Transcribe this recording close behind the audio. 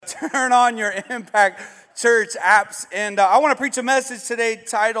turn on your Impact Church apps. And I want to preach a message today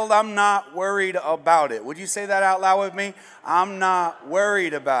titled, I'm Not Worried About It. Would you say that out loud with me? I'm not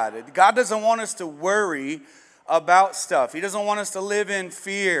worried about it. God doesn't want us to worry about stuff. He doesn't want us to live in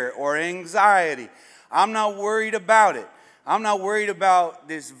fear or anxiety. I'm not worried about it. I'm not worried about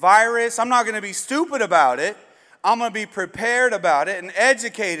this virus. I'm not going to be stupid about it. I'm going to be prepared about it and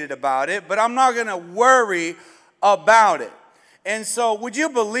educated about it, but I'm not going to worry about it. And so would you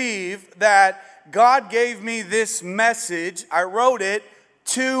believe that God gave me this message? I wrote it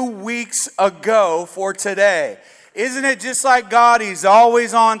 2 weeks ago for today. Isn't it just like God? He's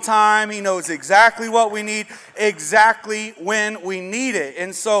always on time. He knows exactly what we need, exactly when we need it.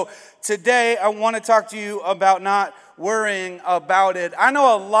 And so today I want to talk to you about not worrying about it. I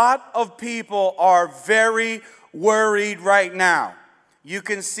know a lot of people are very worried right now. You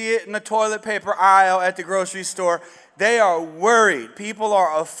can see it in the toilet paper aisle at the grocery store. They are worried. People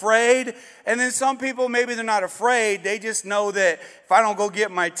are afraid. And then some people, maybe they're not afraid. They just know that if I don't go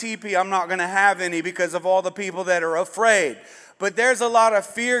get my TP, I'm not going to have any because of all the people that are afraid. But there's a lot of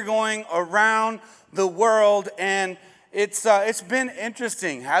fear going around the world. And it's been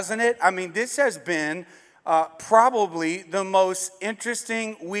interesting, hasn't it? I mean, this has been probably the most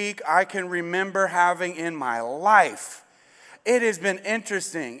interesting week I can remember having in my life. It has been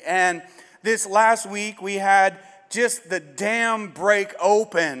interesting. And this last week we had just the dam break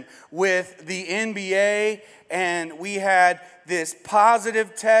open with the NBA, and we had this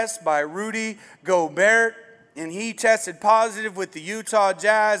positive test by Rudy Gobert, and he tested positive with the Utah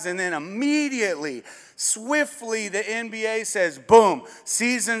Jazz, and then immediately, swiftly, the NBA says, boom,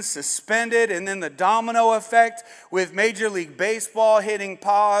 season suspended, and then the domino effect with Major League Baseball hitting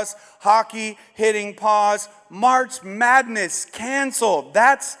pause, hockey hitting pause, March Madness canceled.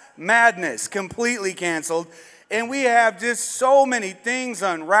 That's madness, completely canceled. And we have just so many things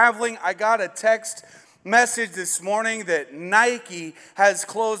unraveling. I got a text message this morning that Nike has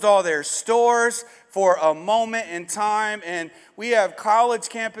closed all their stores for a moment in time. And we have college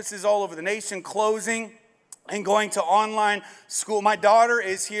campuses all over the nation closing and going to online school. My daughter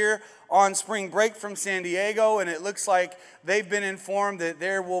is here on spring break from San Diego, and it looks like they've been informed that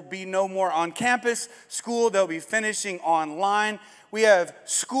there will be no more on-campus school. They'll be finishing online. We have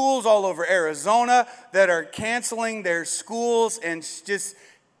schools all over Arizona that are canceling their schools, and just,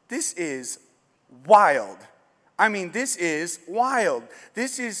 this is wild. I mean, this is wild.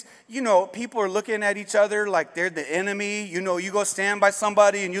 This is, people are looking at each other like they're the enemy. You go stand by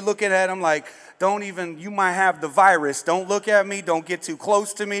somebody and you're looking at them like, you might have the virus. Don't look at me. Don't get too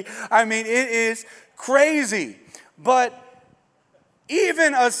close to me. I mean, it is crazy. But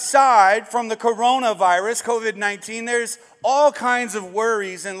even aside from the coronavirus, COVID-19, there's all kinds of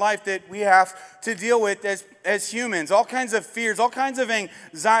worries in life that we have to deal with as humans, all kinds of fears, all kinds of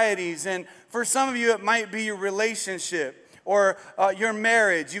anxieties. And for some of you, it might be your relationship or your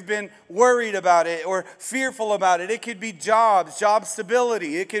marriage. You've been worried about it or fearful about it. It could be job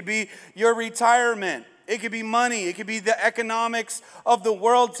stability. It could be your retirement. It could be money. It could be the economics of the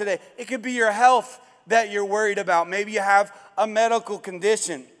world today. It could be your health that you're worried about. Maybe you have a medical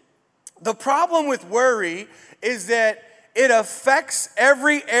condition. The problem with worry is that it affects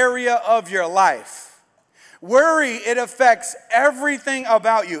every area of your life. Worry, it affects everything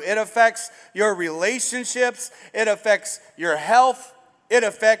about you. It affects your relationships. It affects your health. It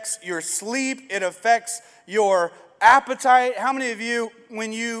affects your sleep. It affects your appetite. How many of you,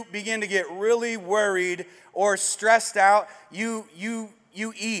 when you begin to get really worried or stressed out, you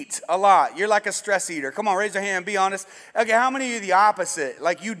eat a lot? You're like a stress eater. Come on, raise your hand, be honest. Okay, how many of you are the opposite?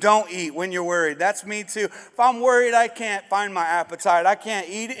 Like you don't eat when you're worried. That's me too. If I'm worried, I can't find my appetite. I can't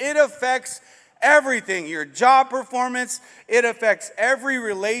eat. It affects everything. Your job performance, it affects every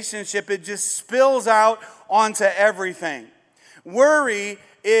relationship. It just spills out onto everything. Worry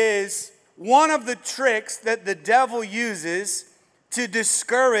is one of the tricks that the devil uses to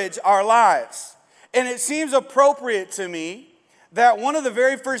discourage our lives. And it seems appropriate to me that one of the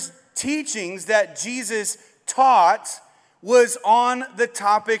very first teachings that Jesus taught was on the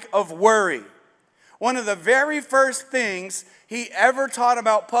topic of worry. One of the very first things he ever taught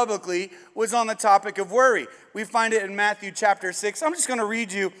about publicly was on the topic of worry. We find it in Matthew chapter 6. I'm just going to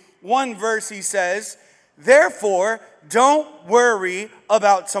read you one verse. He says, "Therefore, don't worry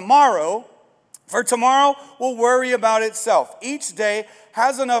about tomorrow, for tomorrow will worry about itself. Each day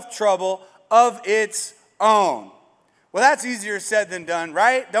has enough trouble of its own." Well, that's easier said than done,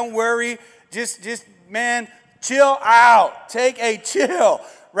 right? Don't worry. Just man, chill out. Take a chill,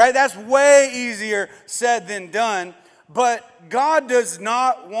 right? That's way easier said than done. But God does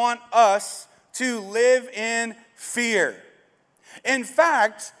not want us to live in fear. In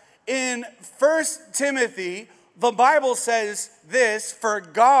fact, in 1 Timothy, the Bible says this, for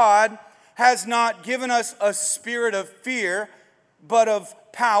God has not given us a spirit of fear, but of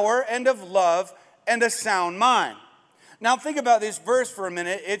power and of love and a sound mind. Now think about this verse for a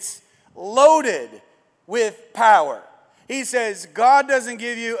minute. It's loaded with power. He says, God doesn't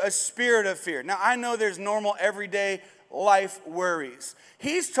give you a spirit of fear. Now I know there's normal everyday life worries.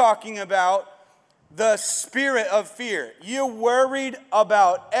 He's talking about the spirit of fear. You're worried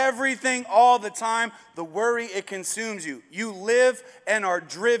about everything all the time. The worry, it consumes you. You live and are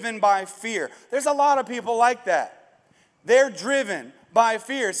driven by fear. There's a lot of people like that. They're driven by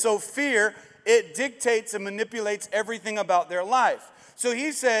fear. So fear, it dictates and manipulates everything about their life. So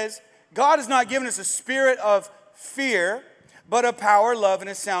he says, God has not given us a spirit of fear, but a power, love, and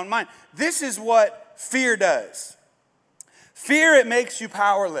a sound mind. This is what fear does. Fear, it makes you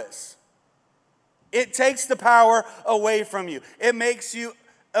powerless. It takes the power away from you. It makes you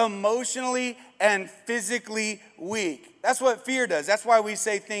emotionally and physically weak. That's what fear does. That's why we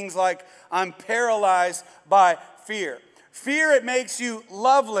say things like, I'm paralyzed by fear. Fear, it makes you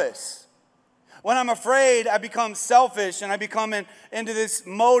loveless. When I'm afraid, I become selfish and I become into this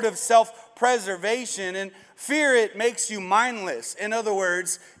mode of self-preservation. And fear, it makes you mindless. In other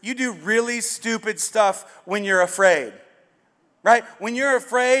words, you do really stupid stuff when you're afraid. Right? When you're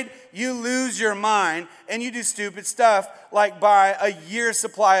afraid, you lose your mind and you do stupid stuff like buy a year's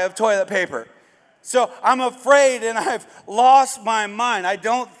supply of toilet paper. So I'm afraid and I've lost my mind. I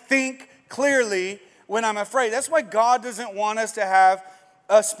don't think clearly when I'm afraid. That's why God doesn't want us to have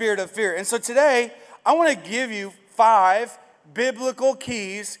a spirit of fear. And so today, I want to give you 5 biblical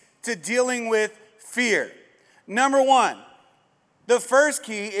keys to dealing with fear. Number 1. The first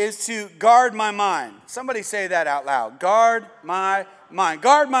key is to guard my mind. Somebody say that out loud. Guard my mind.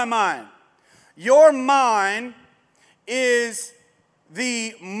 Guard my mind. Your mind is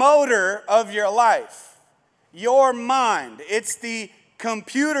the motor of your life. Your mind. It's the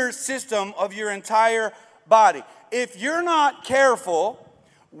computer system of your entire body. If you're not careful,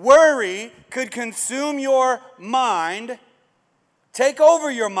 worry could consume your mind, take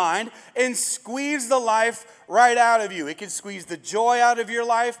over your mind, and squeeze the life right out of you. It could squeeze the joy out of your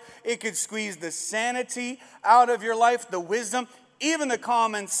life. It could squeeze the sanity out of your life, the wisdom, even the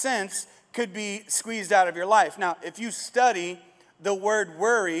common sense could be squeezed out of your life. Now, if you study the word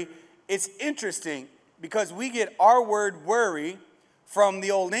worry, it's interesting because we get our word worry from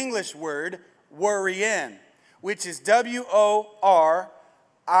the Old English word worrien, which is W-O-R-I-E-N,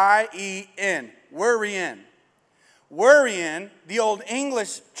 worrien. Worrien, the Old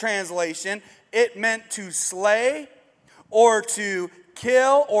English translation, it meant to slay or to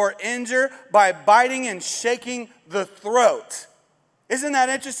kill or injure by biting and shaking the throat. Isn't that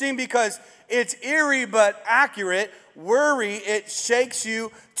interesting? Because it's eerie but accurate. Worry, it shakes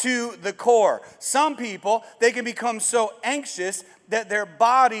you to the core. Some people, they can become so anxious that their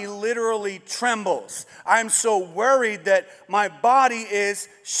body literally trembles. I'm so worried that my body is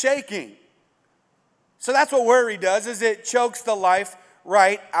shaking. So that's what worry does, is it chokes the life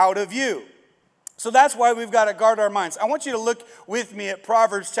right out of you. So that's why we've got to guard our minds. I want you to look with me at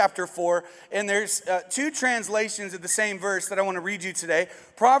Proverbs chapter 4, and there's 2 translations of the same verse that I want to read you today.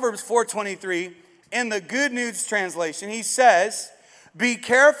 Proverbs 4:23, in the Good News translation, he says, be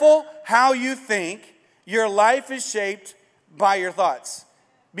careful how you think, your life is shaped by your thoughts.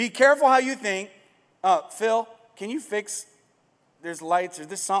 Be careful how you think. Phil, can you fix, there's lights or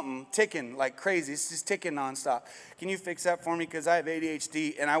there's something ticking like crazy. It's just ticking nonstop. Can you fix that for me? Because I have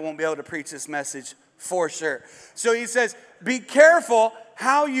ADHD and I won't be able to preach this message for sure. So he says, be careful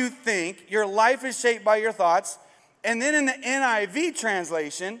how you think. Your life is shaped by your thoughts. And then in the NIV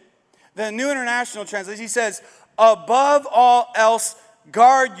translation, the New International Translation, he says, above all else,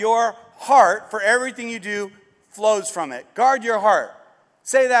 guard your heart, for everything you do flows from it. Guard your heart.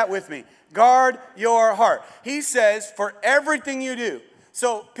 Say that with me. Guard your heart. He says, for everything you do.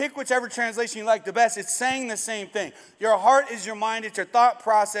 So pick whichever translation you like the best. It's saying the same thing. Your heart is your mind. It's your thought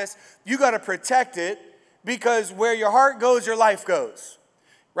process. You got to protect it, because where your heart goes, your life goes.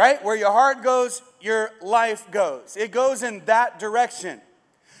 Right? Where your heart goes, your life goes. It goes in that direction.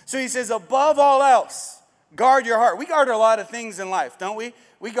 So he says, above all else, guard your heart. We guard a lot of things in life, don't we?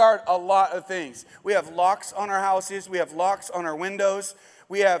 We guard a lot of things. We have locks on our houses. We have locks on our windows.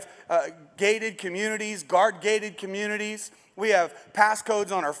 We have gated communities, guard-gated communities. We have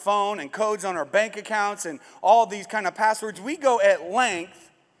passcodes on our phone and codes on our bank accounts and all these kind of passwords. We go at length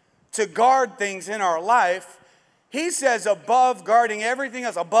to guard things in our life. He says above guarding everything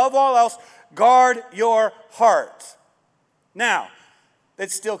else, above all else, guard your heart. Now,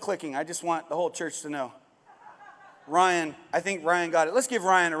 it's still clicking. I just want the whole church to know. Ryan, I think Ryan got it. Let's give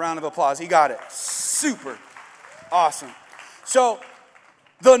Ryan a round of applause. He got it. Super awesome. So,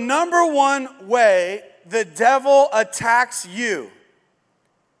 the number one way the devil attacks you,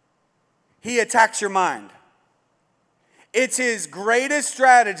 he attacks your mind. It's his greatest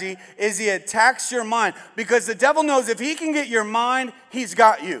strategy is he attacks your mind, because the devil knows if he can get your mind, he's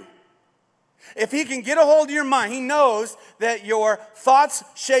got you. If he can get a hold of your mind, he knows that your thoughts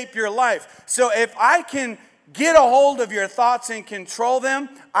shape your life. So if I can get a hold of your thoughts and control them,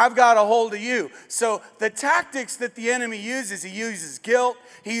 I've got a hold of you. So the tactics that the enemy uses, he uses guilt,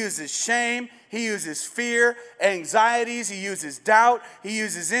 he uses shame, he uses fear, anxieties, he uses doubt, he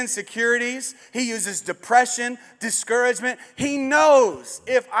uses insecurities, he uses depression, discouragement. He knows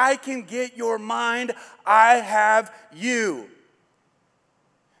if I can get your mind, I have you.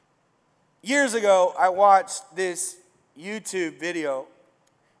 Years ago, I watched this YouTube video,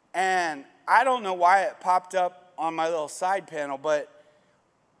 and I don't know why it popped up on my little side panel, but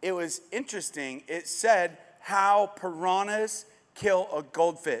it was interesting. It said how piranhas kill a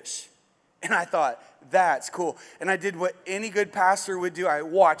goldfish. And I thought, that's cool. And I did what any good pastor would do. I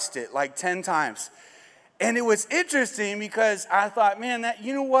watched it like 10 times. And it was interesting because I thought, man, that,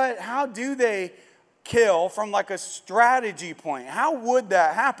 you know what? How do they kill from like a strategy point? How would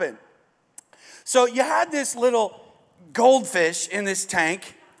that happen? So you had this little goldfish in this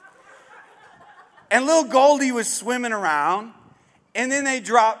tank, and little Goldie was swimming around, and then they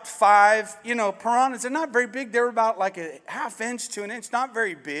dropped 5, piranhas. They're not very big. They're about like a ½ inch to an inch, not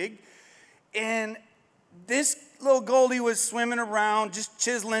very big. And this little Goldie was swimming around, just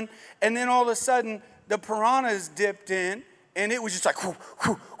chiseling, and then all of a sudden, the piranhas dipped in, and it was just like, whoo,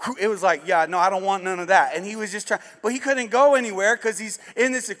 whoo, whoo. It was like, yeah, no, I don't want none of that. And he was just trying, but he couldn't go anywhere because he's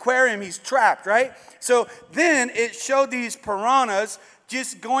in this aquarium, he's trapped, right? So then it showed these piranhas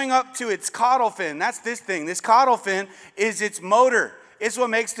just going up to its caudal fin. That's this thing. This caudal fin is its motor. It's what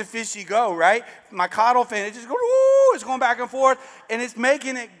makes the fishy go, right? My caudal fin, it just goes, woo, it's going back and forth, and it's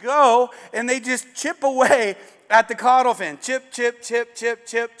making it go, and they just chip away at the caudal fin. Chip, chip, chip, chip,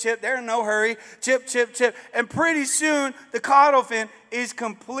 chip, chip. They're in no hurry. Chip, chip, chip. And pretty soon, the caudal fin is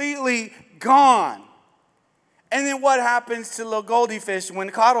completely gone. And then what happens to little Goldie fish when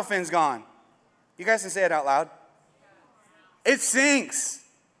the caudal fin's gone? You guys can say it out loud. It sinks.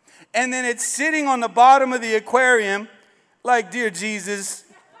 And then it's sitting on the bottom of the aquarium like, dear Jesus,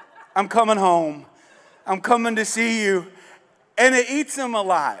 I'm coming home. I'm coming to see you. And it eats them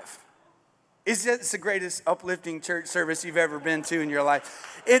alive. It's the greatest uplifting church service you've ever been to in your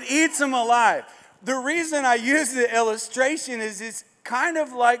life. It eats them alive. The reason I use the illustration is it's kind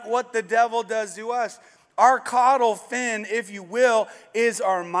of like what the devil does to us. Our caudal fin, if you will, is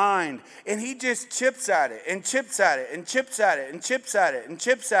our mind. And he just chips at it and chips at it and chips at it and chips at it and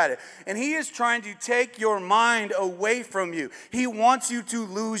chips at it. And he is trying to take your mind away from you. He wants you to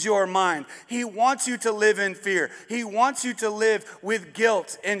lose your mind. He wants you to live in fear. He wants you to live with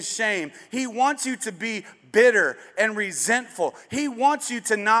guilt and shame. He wants you to be bitter and resentful. He wants you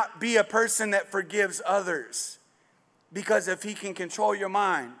to not be a person that forgives others. Because if he can control your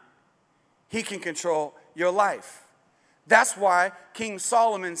mind, he can control your life. That's why King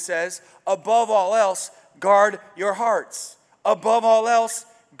Solomon says, above all else, guard your hearts. Above all else,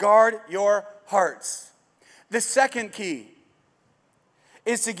 guard your hearts. The second key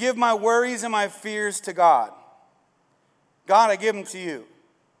is to give my worries and my fears to God. God, I give them to you.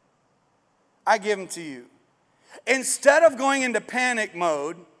 I give them to you. Instead of going into panic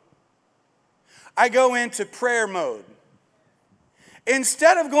mode, I go into prayer mode.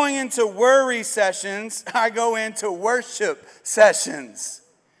 Instead of going into worry sessions, I go into worship sessions,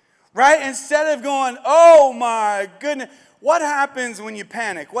 right? Instead of going, oh my goodness. What happens when you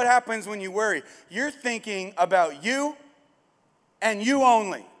panic? What happens when you worry? You're thinking about you and you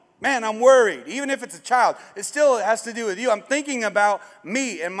only. Man, I'm worried. Even if it's a child, it still has to do with you. I'm thinking about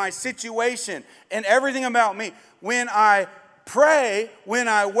me and my situation and everything about me. When I pray, when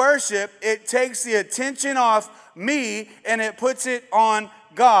I worship, it takes the attention off me and it puts it on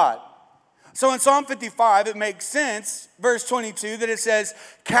God. So in Psalm 55, it makes sense, verse 22, that it says,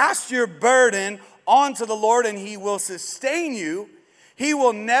 cast your burden onto the Lord and he will sustain you. He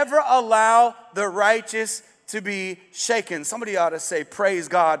will never allow the righteous to be shaken. Somebody ought to say, praise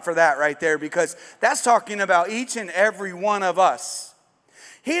God for that right there, because that's talking about each and every one of us.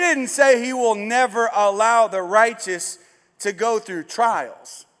 He didn't say he will never allow the righteous to go through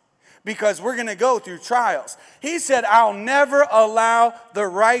trials, because we're going to go through trials. He said, I'll never allow the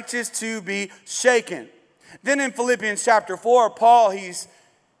righteous to be shaken. Then in Philippians chapter 4, Paul, he's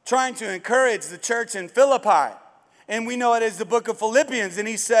trying to encourage the church in Philippi. And we know it as the book of Philippians. And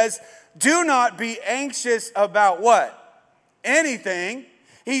he says, do not be anxious about what? Anything.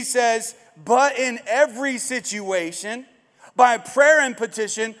 He says, but in every situation, by prayer and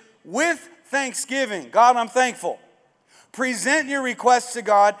petition, with thanksgiving. God, I'm thankful. Present your requests to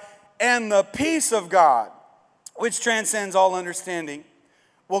God, and the peace of God, which transcends all understanding,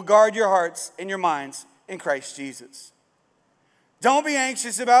 will guard your hearts and your minds in Christ Jesus. Don't be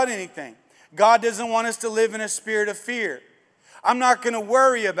anxious about anything. God doesn't want us to live in a spirit of fear. I'm not going to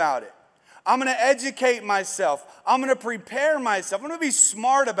worry about it. I'm going to educate myself. I'm going to prepare myself. I'm going to be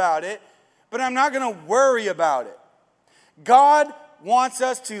smart about it, but I'm not going to worry about it. God wants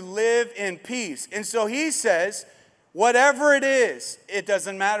us to live in peace. And so he says, whatever it is, it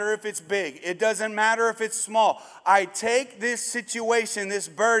doesn't matter if it's big. It doesn't matter if it's small. I take this situation, this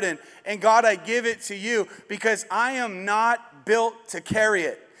burden, and God, I give it to you because I am not built to carry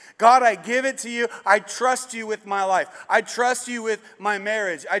it. God, I give it to you. I trust you with my life. I trust you with my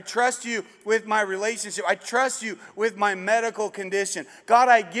marriage. I trust you with my relationship. I trust you with my medical condition. God,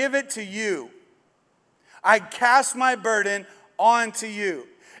 I give it to you. I cast my burden onto you.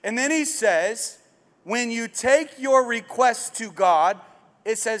 And then he says, when you take your request to God,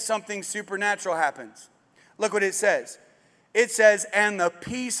 it says something supernatural happens. Look what it says. It says, and the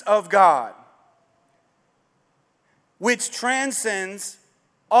peace of God, which transcends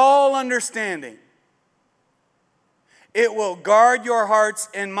all understanding, it will guard your hearts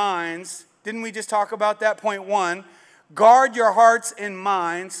and minds. Didn't we just talk about that? Point one, guard your hearts and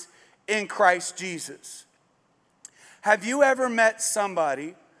minds in Christ Jesus. Have you ever met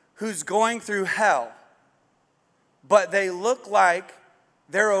somebody who's going through hell, but they look like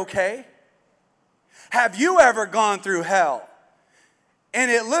they're okay? Have you ever gone through hell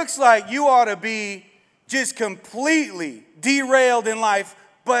and it looks like you ought to be just completely derailed in life,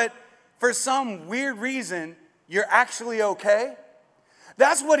 but for some weird reason, you're actually okay?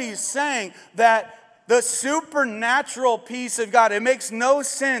 That's what he's saying, that the supernatural peace of God, it makes no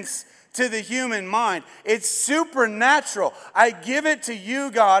sense to the human mind. It's supernatural. I give it to you,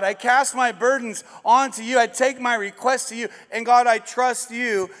 God. I cast my burdens onto you. I take my request to you. And God, I trust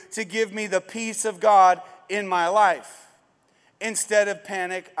you to give me the peace of God in my life. Instead of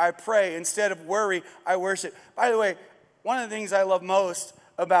panic, I pray. Instead of worry, I worship. By the way, one of the things I love most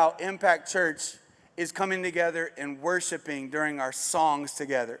about Impact Church is coming together and worshiping during our songs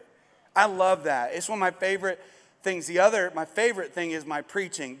together. I love that. It's one of my favorite things. My favorite thing is my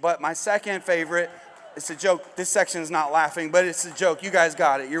preaching, but my second favorite, it's a joke. This section is not laughing, but it's a joke. You guys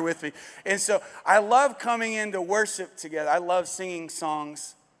got it. You're with me. And so I love coming into worship together. I love singing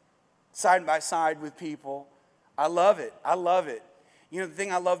songs side by side with people. I love it. I love it. You know, the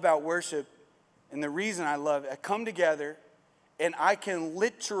thing I love about worship, and the reason I love it, I come together and I can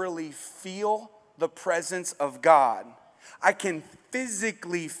literally feel the presence of God. I can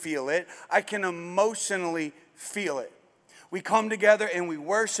physically feel it. I can emotionally feel it. We come together and we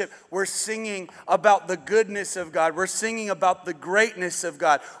worship. We're singing about the goodness of God. We're singing about the greatness of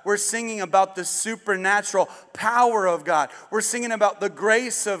God. We're singing about the supernatural power of God. We're singing about the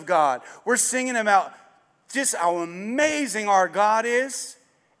grace of God. We're singing about just how amazing our God is.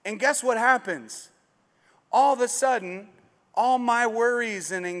 And guess what happens? All of a sudden, all my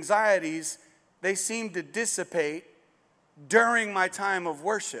worries and anxieties, they seem to dissipate during my time of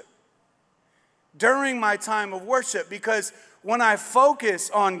worship. During my time of worship, because when I focus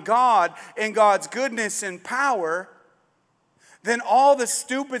on God and God's goodness and power, then all the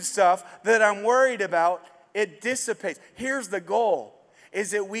stupid stuff that I'm worried about, it dissipates. Here's the goal,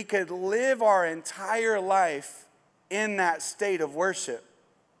 is that we could live our entire life in that state of worship.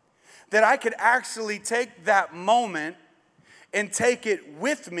 That I could actually take that moment and take it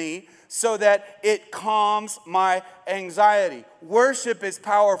with me so that it calms my anxiety. Worship is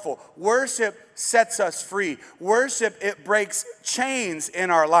powerful. Worship sets us free. Worship, it breaks chains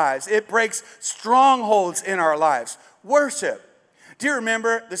in our lives. It breaks strongholds in our lives. Worship. Do you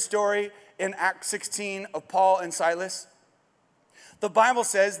remember the story in Acts 16 of Paul and Silas? The Bible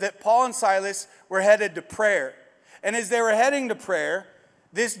says that Paul and Silas were headed to prayer. And as they were heading to prayer,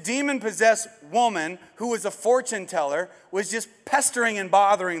 this demon-possessed woman who was a fortune teller was just pestering and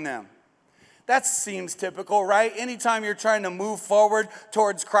bothering them. That seems typical, right? Anytime you're trying to move forward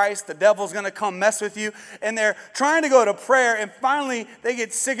towards Christ, the devil's going to come mess with you. And they're trying to go to prayer, and finally they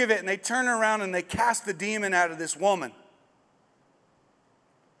get sick of it, and they turn around and they cast the demon out of this woman.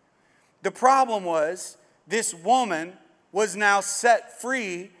 The problem was, this woman was now set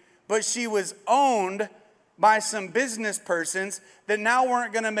free, but she was owned by some business persons that now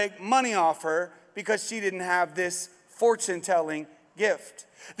weren't going to make money off her because she didn't have this fortune-telling gift.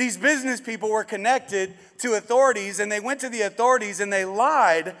 These business people were connected to authorities, and they went to the authorities and they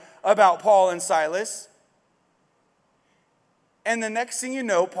lied about Paul and Silas. And the next thing you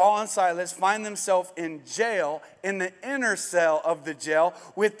know, Paul and Silas find themselves in jail, in the inner cell of the jail,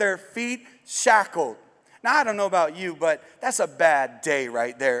 with their feet shackled. Now, I don't know about you, but that's a bad day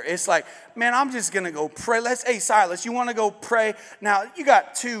right there. It's like, man, I'm just going to go pray. Hey, Silas, you want to go pray? Now, you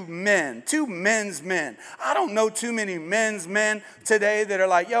got two men's men. I don't know too many men's men today that are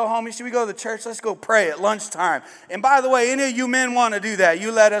like, yo, homie, should we go to the church? Let's go pray at lunchtime. And by the way, any of you men want to do that,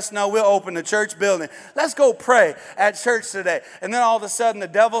 you let us know. We'll open the church building. Let's go pray at church today. And then all of a sudden, the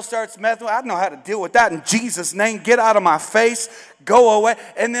devil starts messing with. I don't know how to deal with that in Jesus' name. Get out of my face. Go away.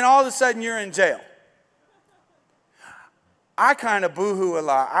 And then all of a sudden, you're in jail. I kind of boo-hoo a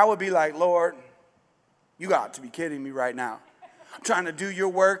lot. I would be like, Lord, you got to be kidding me right now. I'm trying to do your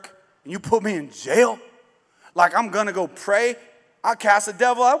work, and you put me in jail? Like I'm going to go pray? I'll cast the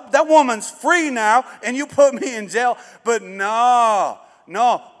devil out. That woman's free now, and you put me in jail. But no.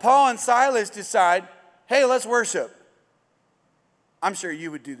 Paul and Silas decide, hey, let's worship. I'm sure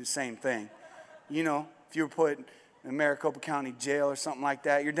you would do the same thing. You know, if you were put in Maricopa County Jail or something like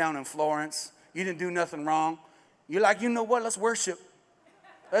that, you're down in Florence, you didn't do nothing wrong. You're like, you know what? Let's worship.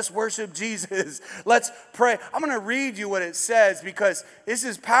 Let's worship Jesus. Let's pray. I'm going to read you what it says because this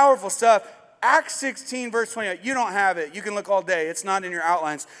is powerful stuff. Acts 16, verse 28. You don't have it. You can look all day. It's not in your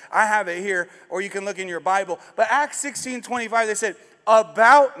outlines. I have it here, or you can look in your Bible. But Acts 16, 25, they said,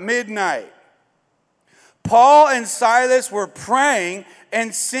 about midnight, Paul and Silas were praying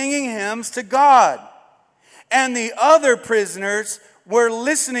and singing hymns to God. And the other prisoners were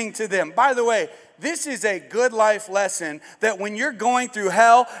listening to them. By the way, this is a good life lesson that when you're going through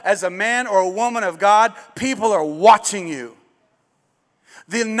hell as a man or a woman of God, people are watching you.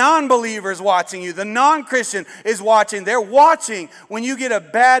 The non-believer is watching you. The non-Christian is watching. They're watching when you get a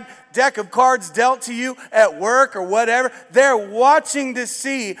bad deck of cards dealt to you at work or whatever. They're watching to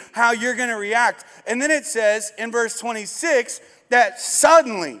see how you're going to react. And then it says in verse 26 that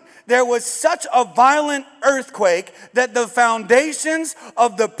suddenly there was such a violent earthquake that the foundations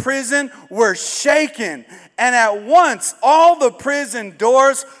of the prison were shaken. And at once all the prison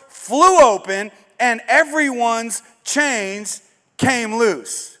doors flew open and everyone's chains came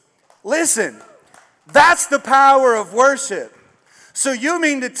loose. Listen, that's the power of worship. So you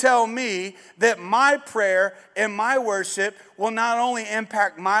mean to tell me that my prayer and my worship will not only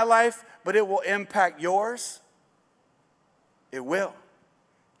impact my life, but it will impact yours? It will.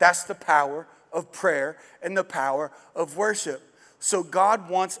 That's the power of prayer and the power of worship. So God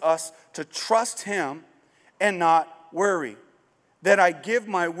wants us to trust Him and not worry. That I give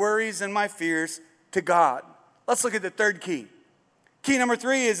my worries and my fears to God. Let's look at the third key. Key number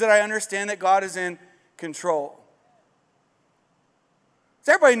 3 is that I understand that God is in control.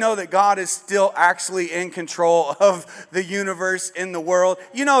 Does everybody know that God is still actually in control of the universe, in the world?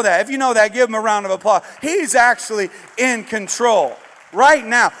 You know that. If you know that, give Him a round of applause. He's actually in control. Right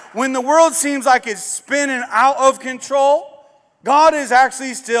now, when the world seems like it's spinning out of control, God is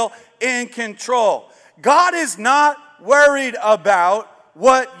actually still in control. God is not worried about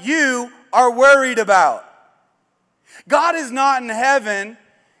what you are worried about. God is not in heaven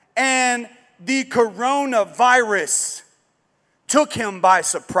and the coronavirus took Him by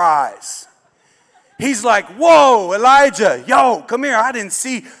surprise. He's like, whoa, Elijah, yo, come here. I didn't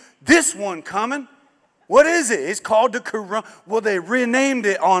see this one coming. What is it? It's called the corona. Well, they renamed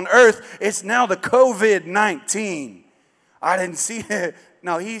it on earth. It's now the COVID-19. I didn't see it.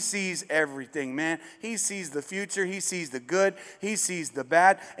 No, He sees everything, man. He sees the future. He sees the good. He sees the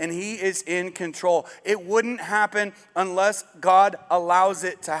bad. And He is in control. It wouldn't happen unless God allows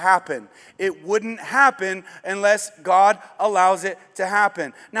it to happen. It wouldn't happen unless God allows it to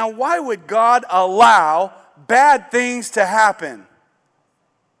happen. Now, why would God allow bad things to happen?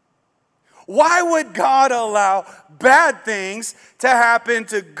 Why would God allow bad things to happen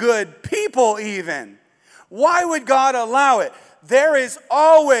to good people even? Why would God allow it? There is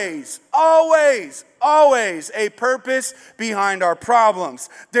always a purpose behind our problems.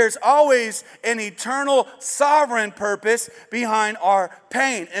 There's always an eternal sovereign purpose behind our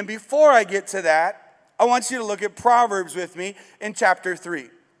pain. And before I get to that, I want you to look at Proverbs with me in chapter 3.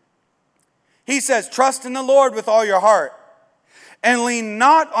 He says, trust in the Lord with all your heart. And lean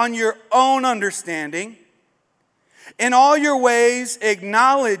not on your own understanding. In all your ways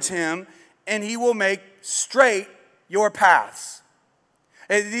acknowledge Him, and He will make straight your paths.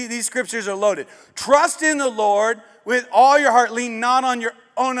 These scriptures are loaded. Trust in the Lord with all your heart. Lean not on your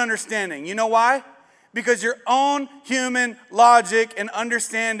own understanding. You know why? Because your own human logic and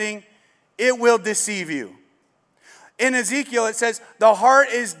understanding, it will deceive you. In Ezekiel, it says, the heart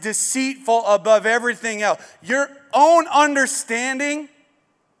is deceitful above everything else. Your own understanding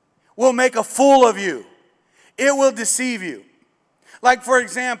will make a fool of you. It will deceive you. Like, for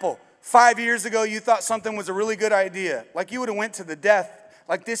example, 5 years ago, you thought something was a really good idea. Like, you would have went to the death,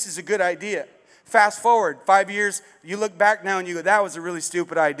 like, this is a good idea. Fast forward 5 years, you look back now and you go, that was a really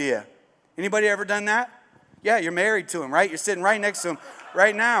stupid idea. Anybody ever done that? Yeah, you're married to him, right? You're sitting right next to him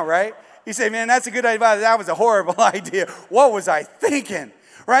right now, right? You say, man, that's a good idea. That was a horrible idea. What was I thinking?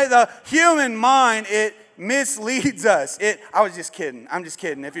 Right? The human mind, it misleads us. I was just kidding. I'm just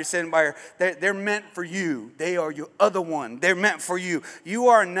kidding. If you're sitting by her, they're meant for you. They are your other one. They're meant for you. You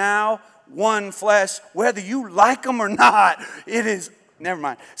are now one flesh, whether you like them or not. It is, never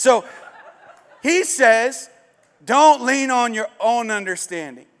mind. So he says, don't lean on your own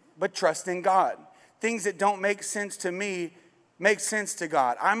understanding, but trust in God. Things that don't make sense to me make sense to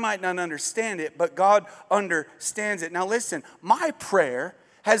God. I might not understand it, but God understands it. Now listen, my prayer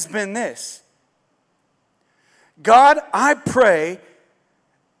has been this. God, I pray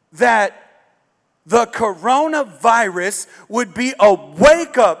that the coronavirus would be a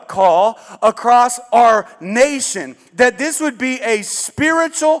wake-up call across our nation. That this would be a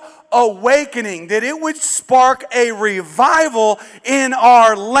spiritual awakening. That it would spark a revival in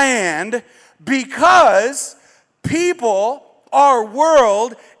our land because people, our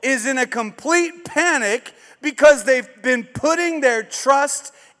world, is in a complete panic because they've been putting their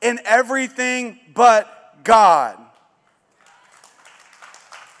trust in everything but God.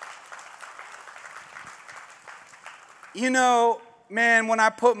 You know, man, when I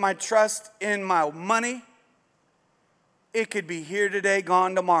put my trust in my money, it could be here today,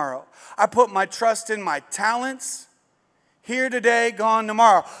 gone tomorrow. I put my trust in my talents, here today, gone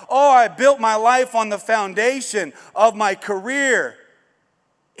tomorrow. Oh, I built my life on the foundation of my career.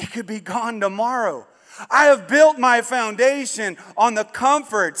 It could be gone tomorrow. I have built my foundation on the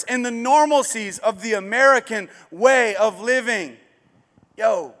comforts and the normalcies of the American way of living.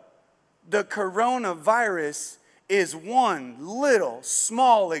 Yo, the coronavirus is one little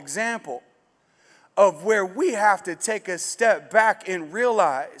small example of where we have to take a step back and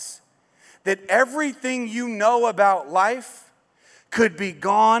realize that everything you know about life could be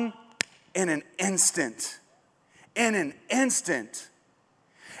gone in an instant. In an instant.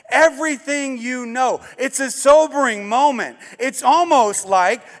 Everything you know. It's a sobering moment. It's almost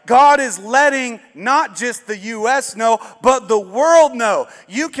like God is letting not just the U.S. know, but the world know.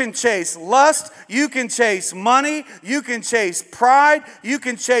 You can chase lust. You can chase money. You can chase pride. You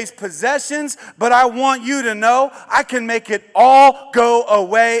can chase possessions. But I want you to know I can make it all go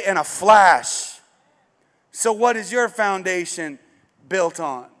away in a flash. So what is your foundation built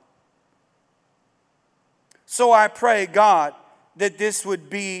on? So I pray, God, that this would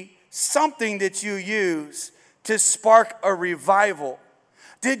be something that you use to spark a revival.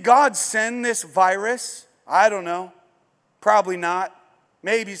 Did God send this virus? I don't know. Probably not.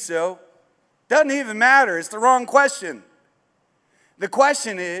 Maybe so. Doesn't even matter. It's the wrong question. The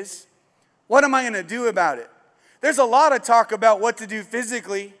question is, what am I going to do about it? There's a lot of talk about what to do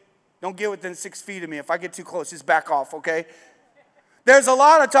physically. Don't get within 6 feet of me. If I get too close, just back off, okay? There's a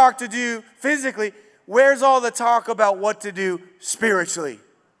lot of talk to do physically. Where's all the talk about what to do spiritually?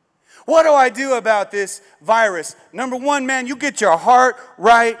 What do I do about this virus? Number one, man, you get your heart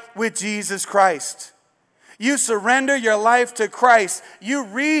right with Jesus Christ. You surrender your life to Christ. You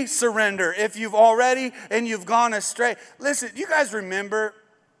re-surrender if you've already and you've gone astray. Listen, you guys remember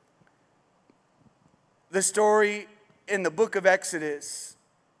the story in the book of Exodus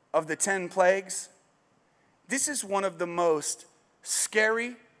of the 10 plagues? This is one of the most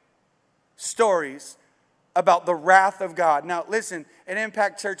scary stories about the wrath of God. Now, listen, at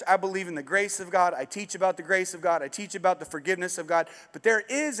Impact Church, I believe in the grace of God. I teach about the grace of God. I teach about the forgiveness of God. But there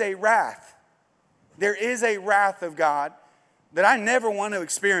is a wrath. There is a wrath of God that I never want to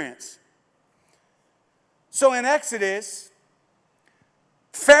experience. So in Exodus,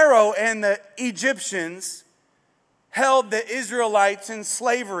 Pharaoh and the Egyptians held the Israelites in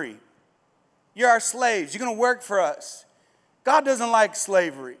slavery. You're our slaves. You're going to work for us. God doesn't like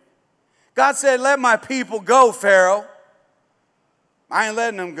slavery. God said, let my people go, Pharaoh. I ain't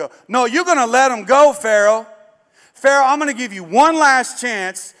letting them go. No, you're going to let them go, Pharaoh. Pharaoh, I'm going to give you one last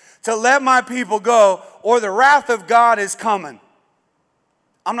chance to let my people go, or the wrath of God is coming.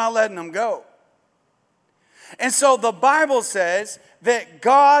 I'm not letting them go. And so the Bible says that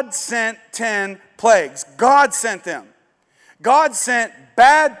God sent 10 plagues. God sent them. God sent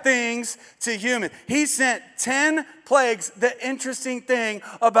bad things to humans. He sent 10 plagues. The interesting thing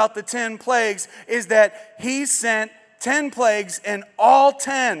about the 10 plagues is that he sent 10 plagues, and all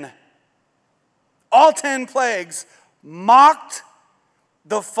 10 plagues mocked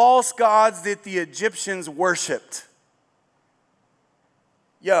the false gods that the Egyptians worshipped.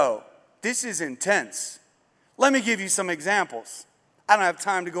 Yo, this is intense. Let me give you some examples. I don't have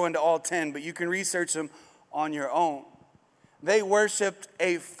time to go into all 10, but you can research them on your own. They worshiped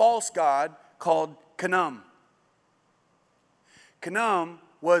a false god called Khnum. Khnum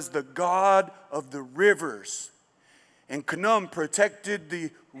was the god of the rivers. And Khnum protected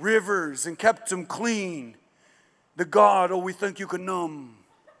the rivers and kept them clean. The god, oh, we thank you, Khnum,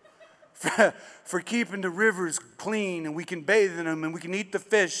 for keeping the rivers clean, and we can bathe in them, and we can eat the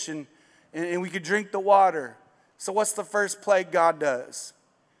fish, and we can drink the water. So what's the first plague God does?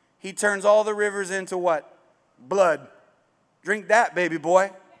 He turns all the rivers into what? Blood. Drink that, baby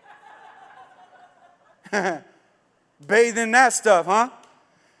boy. Bathe in that stuff, huh?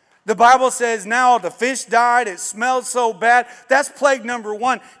 The Bible says now the fish died. It smelled so bad. That's plague number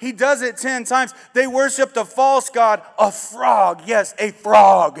 1. He does it 10 times. They worshiped a false god, a frog. Yes, a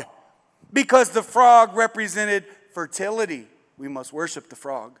frog. Because the frog represented fertility. We must worship the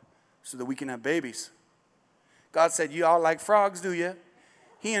frog so that we can have babies. God said, you all like frogs, do you?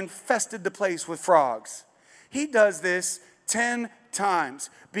 He infested the place with frogs. He does this 10 times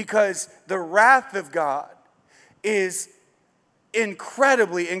because the wrath of God is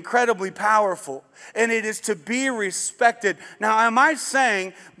incredibly, incredibly powerful. And it is to be respected. Now, am I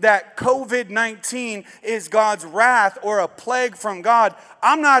saying that COVID-19 is God's wrath or a plague from God?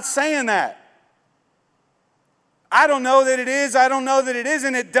 I'm not saying that. I don't know that it is. I don't know that it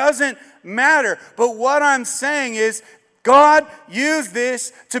isn't. It doesn't matter. But what I'm saying is God used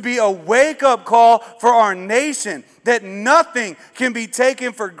this to be a wake-up call for our nation, that nothing can be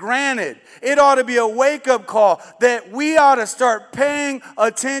taken for granted. It ought to be a wake-up call that we ought to start paying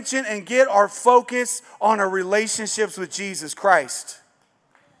attention and get our focus on our relationships with Jesus Christ.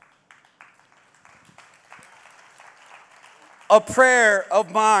 A prayer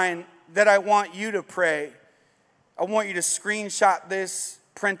of mine that I want you to pray. I want you to screenshot this,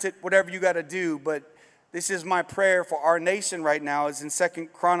 print it, whatever you got to do, but this is my prayer for our nation right now. Is in 2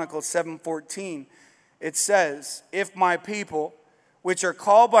 Chronicles 7:14. It says, if my people, which are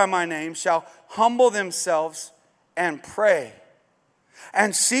called by my name, shall humble themselves and pray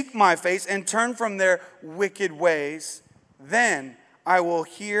and seek my face and turn from their wicked ways, then I will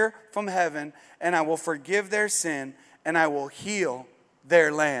hear from heaven and I will forgive their sin and I will heal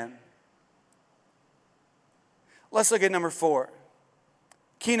their land. Let's look at number 4.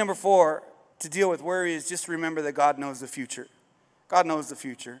 Key number 4 to deal with worry is just remember that God knows the future. God knows the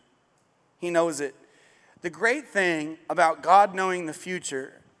future. He knows it. The great thing about God knowing the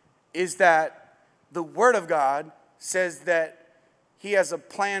future is that the Word of God says that He has a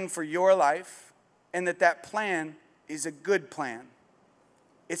plan for your life and that plan is a good plan.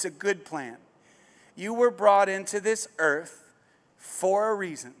 It's a good plan. You were brought into this earth for a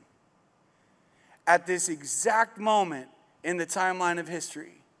reason. At this exact moment in the timeline of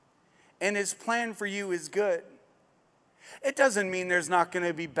history. And His plan for you is good. It doesn't mean there's not going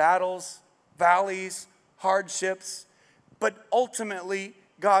to be battles, valleys, hardships, but ultimately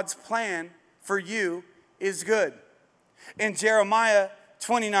God's plan for you is good. In Jeremiah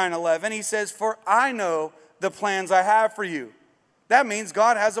 29:11, He says, for I know the plans I have for you. That means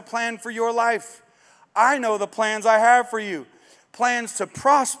God has a plan for your life. I know the plans I have for you. Plans to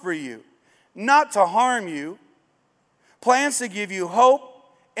prosper you, not to harm you. Plans to give you hope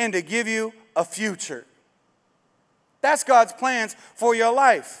and to give you a future. That's God's plans for your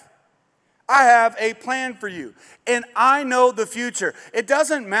life. I have a plan for you, and I know the future. It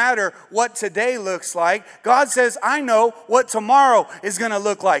doesn't matter what today looks like. God says, I know what tomorrow is going to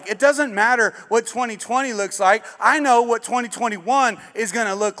look like. It doesn't matter what 2020 looks like. I know what 2021 is going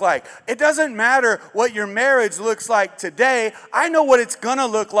to look like. It doesn't matter what your marriage looks like today. I know what it's going to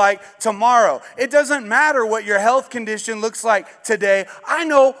look like tomorrow. It doesn't matter what your health condition looks like today. I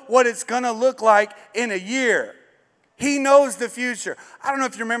know what it's going to look like in a year. He knows the future. I don't know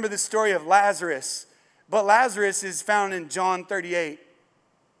if you remember the story of Lazarus, but Lazarus is found in John 38.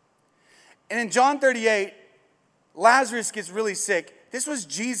 And in John 38, Lazarus gets really sick. This was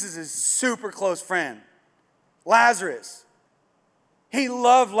Jesus' super close friend, Lazarus. He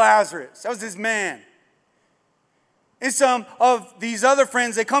loved Lazarus. That was his man. And some of these other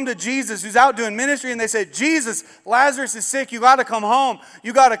friends, they come to Jesus who's out doing ministry and they say, Jesus, Lazarus is sick. You got to come home.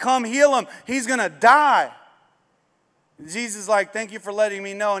 You got to come heal him. He's going to die. Jesus is like, thank you for letting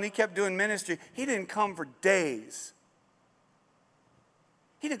me know. And he kept doing ministry. He didn't come for days.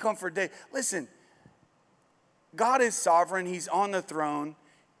 He didn't come for days. Listen, God is sovereign. He's on the throne.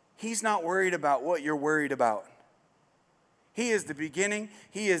 He's not worried about what you're worried about. He is the beginning.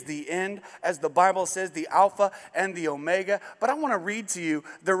 He is the end. As the Bible says, the Alpha and the Omega. But I want to read to you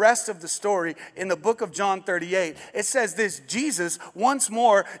the rest of the story in the book of John 38. It says this: Jesus, once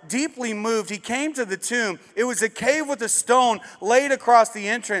more, deeply moved, he came to the tomb. It was a cave with a stone laid across the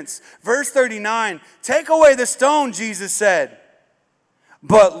entrance. Verse 39, "Take away the stone," Jesus said.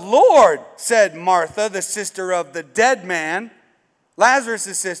 "But Lord," said Martha, the sister of the dead man,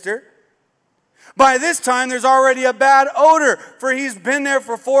 Lazarus' sister, "by this time there's already a bad odor, for he's been there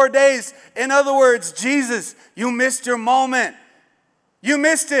for 4 days." In other words, Jesus, you missed your moment. You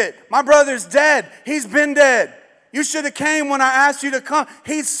missed it. My brother's dead. He's been dead. You should have came when I asked you to come.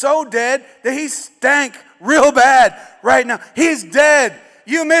 He's so dead that he stank real bad right now. He's dead.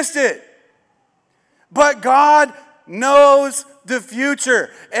 You missed it. But God knows the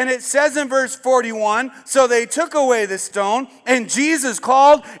future. And it says in verse 41, "So they took away the stone, and Jesus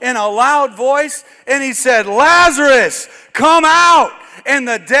called in a loud voice, and he said, 'Lazarus, come out!' And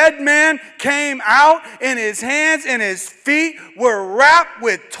the dead man came out, and his hands and his feet were wrapped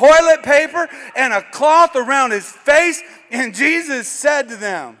with toilet paper and a cloth around his face. And Jesus said to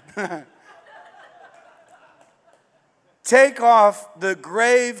them, 'Take off the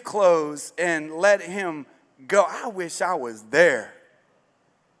grave clothes and let him go.'" I wish I was there.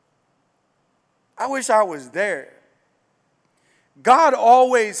 I wish I was there. God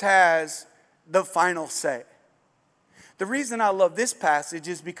always has the final say. The reason I love this passage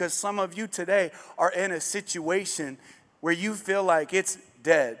is because some of you today are in a situation where you feel like it's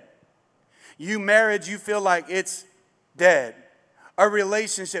dead. You marriage, you feel like it's dead. A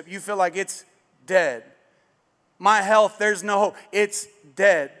relationship, you feel like it's dead. My health, there's no hope. It's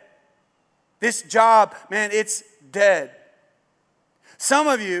dead. This job, man, it's dead. Some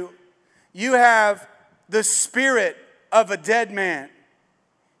of you, you have the spirit of a dead man.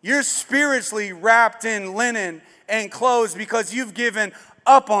 You're spiritually wrapped in linen and clothes because you've given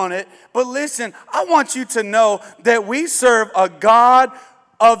up on it. But listen, I want you to know that we serve a God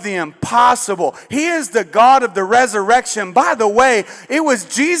of the impossible. He is the God of the resurrection. By the way, it was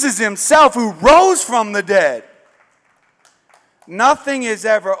Jesus himself who rose from the dead. Nothing is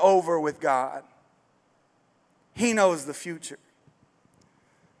ever over with God. He knows the future.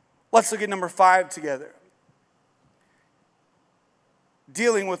 Let's look at number 5 together.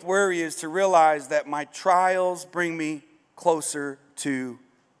 Dealing with worry is to realize that my trials bring me closer to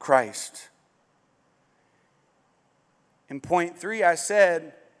Christ. In point 3, I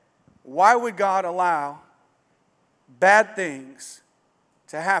said, why would God allow bad things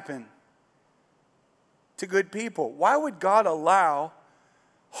to happen to good people? Why would God allow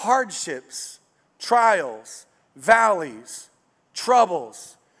hardships, trials, valleys,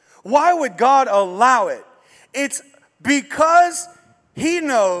 troubles? Why would God allow it? It's because He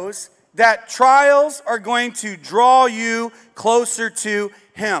knows that trials are going to draw you closer to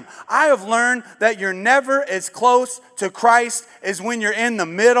Him. I have learned that you're never as close to Christ as when you're in the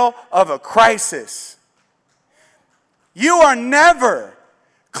middle of a crisis. You are never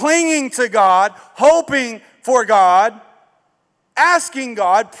clinging to God, hoping for God, asking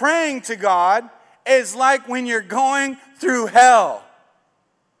God, praying to God, is like when you're going through hell.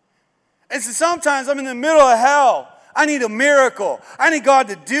 And so sometimes I'm in the middle of hell. I need a miracle. I need God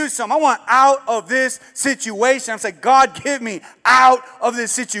to do something. I want out of this situation. I'm saying, God, get me out of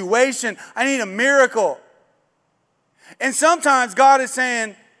this situation. I need a miracle. And sometimes God is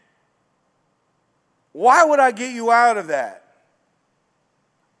saying, why would I get you out of that?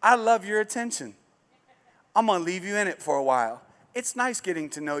 I love your attention. I'm going to leave you in it for a while. It's nice getting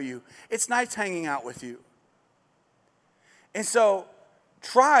to know you. It's nice hanging out with you. And so,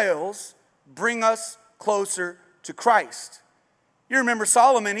 trials bring us closer to Christ. You remember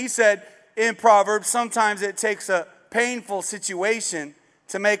Solomon, he said in Proverbs, sometimes it takes a painful situation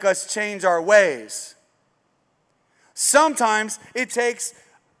to make us change our ways. Sometimes it takes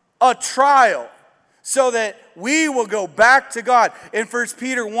a trial so that we will go back to God. In 1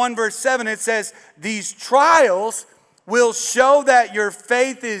 Peter 1 verse 7 it says, these trials will show that your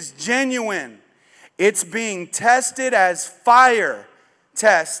faith is genuine. It's being tested as fire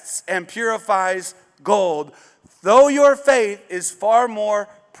tests and purifies gold, though your faith is far more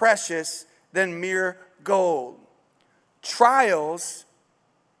precious than mere gold. Trials,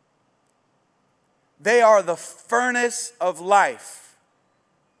 they are the furnace of life.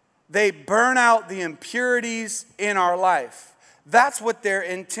 They burn out the impurities in our life. That's what they're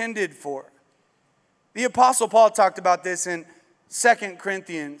intended for. The Apostle Paul talked about this in 2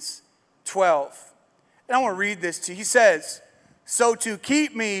 Corinthians 12. And I want to read this to you. He says, so to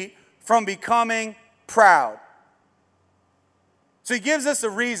keep me from becoming proud. So he gives us a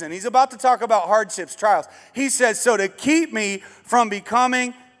reason. He's about to talk about hardships, trials. He says, so to keep me from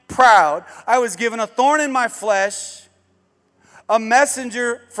becoming proud, I was given a thorn in my flesh, a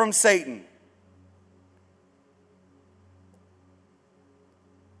messenger from Satan.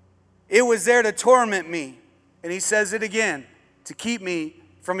 It was there to torment me. And he says it again, to keep me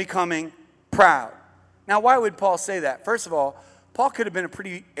from becoming proud. Now, why would Paul say that? First of all, Paul could have been a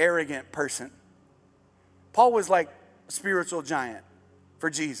pretty arrogant person. Paul was like a spiritual giant for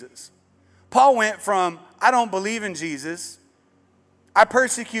Jesus. Paul went from, I don't believe in Jesus, I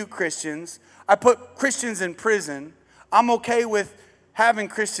persecute Christians, I put Christians in prison, I'm okay with having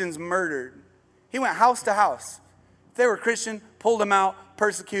Christians murdered. He went house to house. If they were Christian, pulled them out,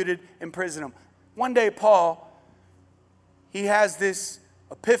 persecuted, imprisoned them. One day, Paul, he has this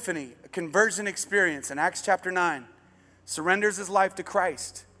epiphany, a conversion experience in Acts chapter 9. Surrenders his life to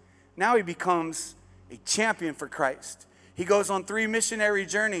Christ. Now he becomes a champion for Christ. He goes on 3 missionary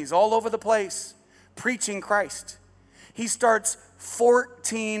journeys all over the place, preaching Christ. He starts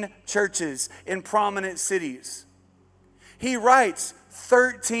 14 churches in prominent cities. He writes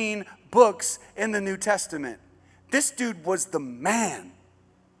 13 books in the New Testament. This dude was the man.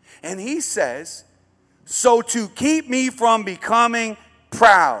 And he says, so to keep me from becoming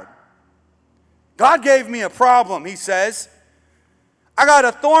proud. God gave me a problem, he says. I got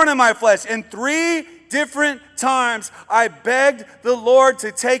a thorn in my flesh. And 3 different times I begged the Lord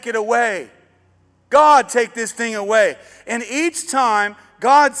to take it away. God, take this thing away. And each time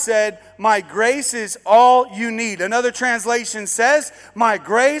God said, my grace is all you need. Another translation says, my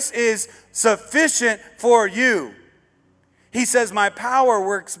grace is sufficient for you. He says, my power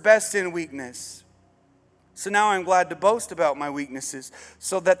works best in weakness. So now I'm glad to boast about my weaknesses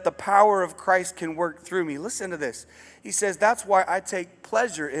so that the power of Christ can work through me. Listen to this. He says, that's why I take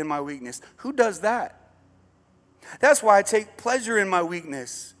pleasure in my weakness. Who does that? That's why I take pleasure in my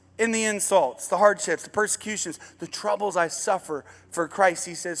weakness, in the insults, the hardships, the persecutions, the troubles I suffer for Christ.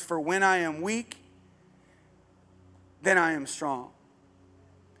 He says, for when I am weak, then I am strong.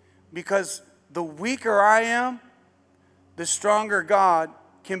 Because the weaker I am, the stronger God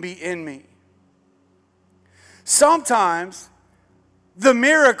can be in me. Sometimes the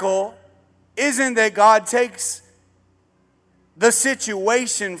miracle isn't that God takes the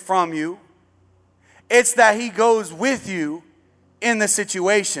situation from you. It's that he goes with you in the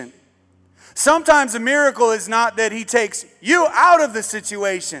situation. Sometimes the miracle is not that he takes you out of the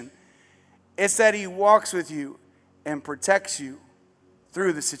situation. It's that he walks with you and protects you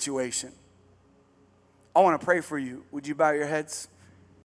through the situation. I want to pray for you. Would you bow your heads?